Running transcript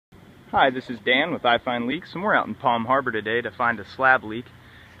Hi, this is Dan with I Find Leaks, and we're out in Palm Harbor today to find a slab leak.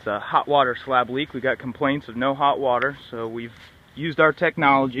 It's a hot water slab leak. We got complaints of no hot water, so we've used our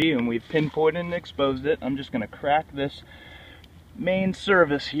technology and we've pinpointed and exposed it. I'm just going to crack this main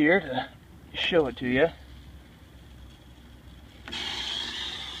service here to show it to you.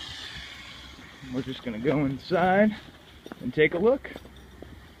 We're just going to go inside and take a look.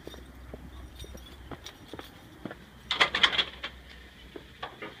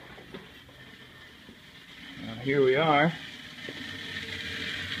 Here we are.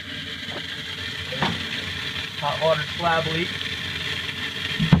 Hot water slab leak.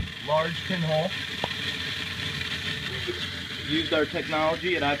 Large pinhole. We've used our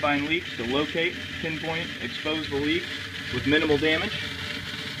technology at I Find Leaks to locate, pinpoint, expose the leak with minimal damage.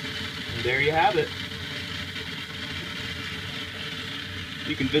 And there you have it.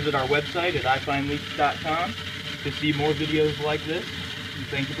 You can visit our website at ifindleaks.com to see more videos like this. And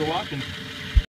thank you for watching.